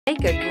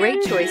Make a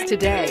great choice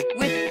today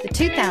with the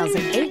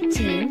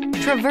 2018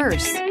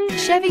 Traverse.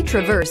 Chevy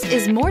Traverse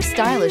is more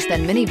stylish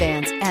than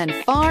minivans and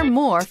far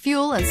more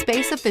fuel and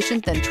space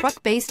efficient than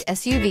truck-based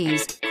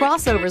SUVs.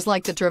 Crossovers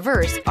like the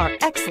Traverse are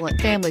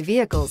excellent family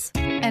vehicles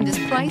and is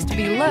priced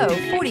below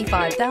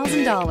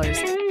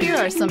 $45,000. Here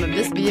are some of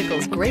this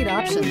vehicle's great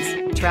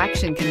options: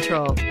 traction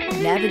control,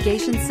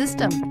 navigation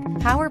system,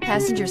 power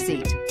passenger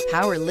seat,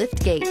 power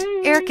lift gate,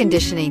 air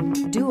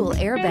conditioning, dual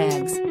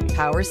airbags,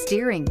 power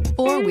steering,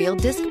 four-wheel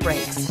disc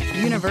brakes,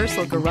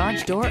 universal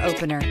garage door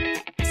opener,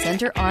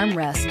 center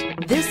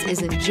armrest. This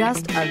isn't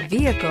just a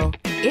vehicle,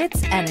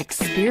 it's an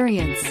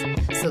experience.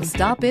 So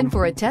stop in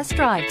for a test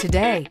drive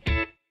today.